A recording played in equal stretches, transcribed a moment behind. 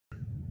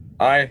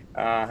Hi,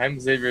 I'm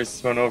Xavier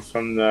Simoneau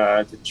from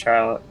the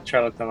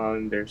Charlottetown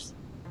Islanders.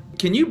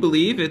 Can you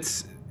believe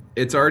it's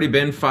already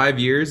been 5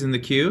 years in the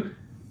queue?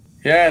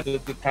 Yeah, the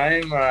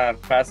time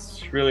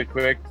passed really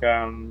quick,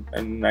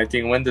 and I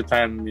think when the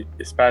time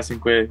is passing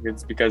quick,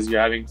 it's because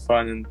you're having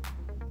fun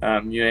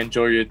and you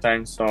enjoy your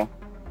time. So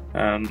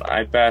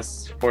I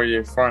passed 4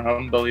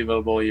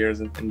 unbelievable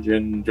years in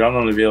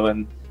Drummondville,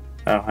 and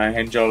I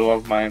enjoy a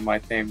lot of my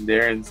time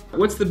there. And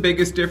What's the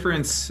biggest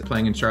difference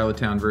playing in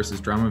Charlottetown versus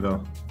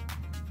Drummondville?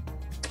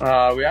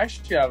 we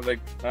actually have like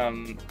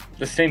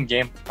the same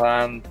game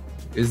plan.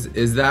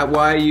 Is that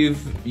why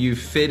you've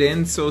fit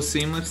in so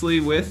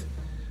seamlessly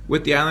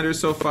with the Islanders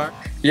so far?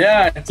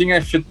 Yeah, I think I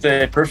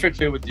fit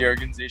perfectly with the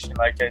organization.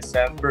 Like I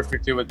said,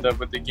 perfectly with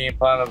the game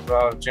plan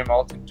of Jim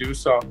Alton too.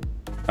 So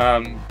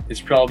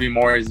it's probably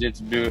more easier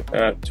to do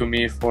to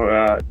me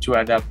for to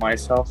adapt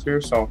myself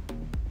here. So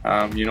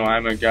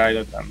I'm a guy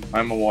that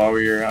I'm a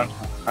warrior.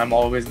 I'm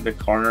always in the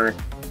corner.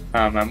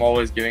 I'm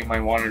always giving my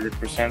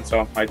 100%.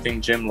 So I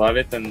think Jim loved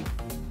it, and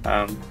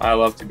I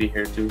love to be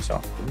here too. So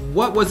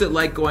What was it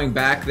like going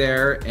back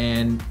there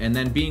and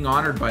then being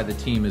honored by the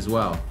team as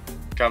well?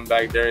 come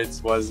back there,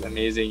 it was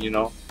amazing.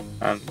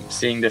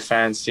 Seeing the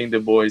fans, seeing the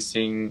boys,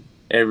 seeing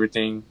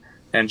everything,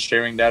 and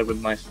sharing that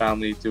with my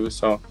family too.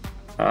 So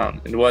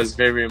it was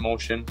very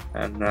emotional,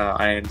 and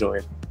I enjoy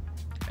it.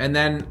 And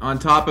then on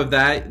top of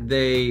that,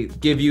 they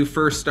give you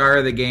first star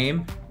of the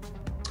game.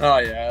 Oh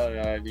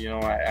yeah,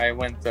 I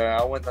went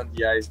on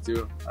the ice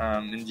too.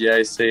 In the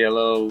ice, say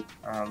hello,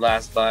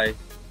 last bye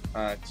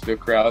to the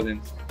crowd,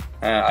 and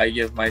I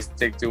give my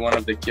stick to one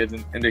of the kids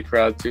in the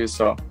crowd too.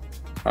 So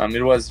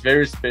it was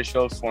very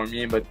special for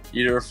me, but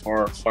either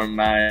for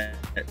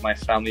my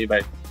family,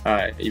 but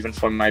even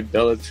for my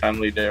billet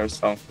family there.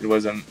 So it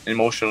was an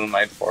emotional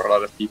night for a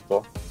lot of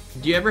people.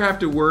 Do you ever have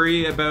to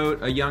worry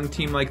about a young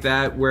team like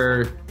that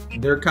where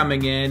they're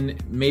coming in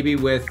maybe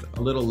with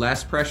a little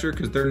less pressure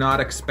because they're not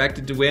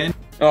expected to win?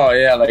 Oh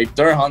yeah, like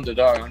they're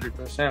underdog,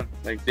 100%.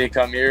 Like they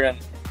come here and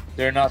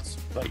they're not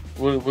like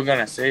we're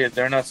gonna say it.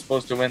 They're not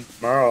supposed to win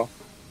tomorrow.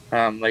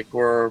 Like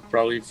we're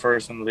probably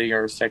first in the league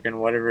or second,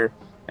 whatever.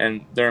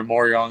 And they're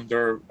more young.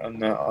 They're on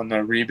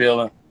the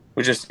rebuild.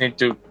 We just need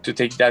to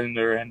take that in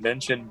their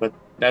invention, but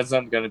that's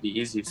not gonna be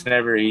easy. It's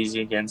never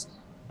easy against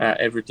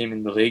every team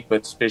in the league,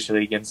 but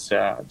especially against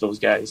those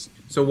guys.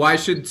 So why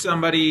should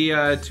somebody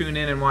tune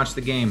in and watch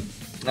the game?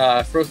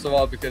 First of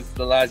all, because it's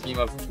the last game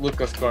of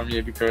Lucas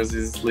Cormier, because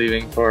he's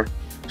leaving for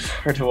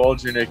the World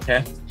Junior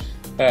Camp,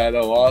 the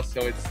loss.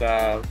 So it's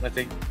I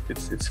think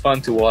it's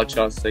fun to watch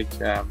us. Like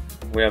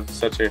we have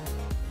such a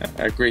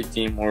great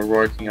team. We're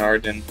working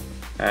hard, and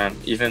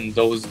even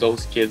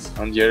those kids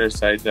on the other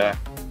side,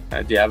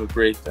 they have a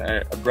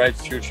bright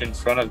future in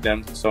front of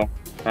them. So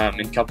in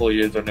a couple of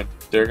years,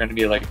 they're going to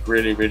be like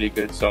really, really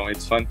good. So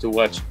it's fun to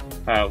watch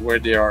where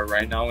they are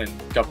right now, and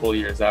a couple of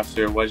years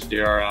after, what they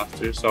are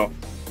after. So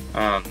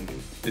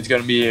it's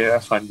going to be a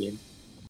fun game.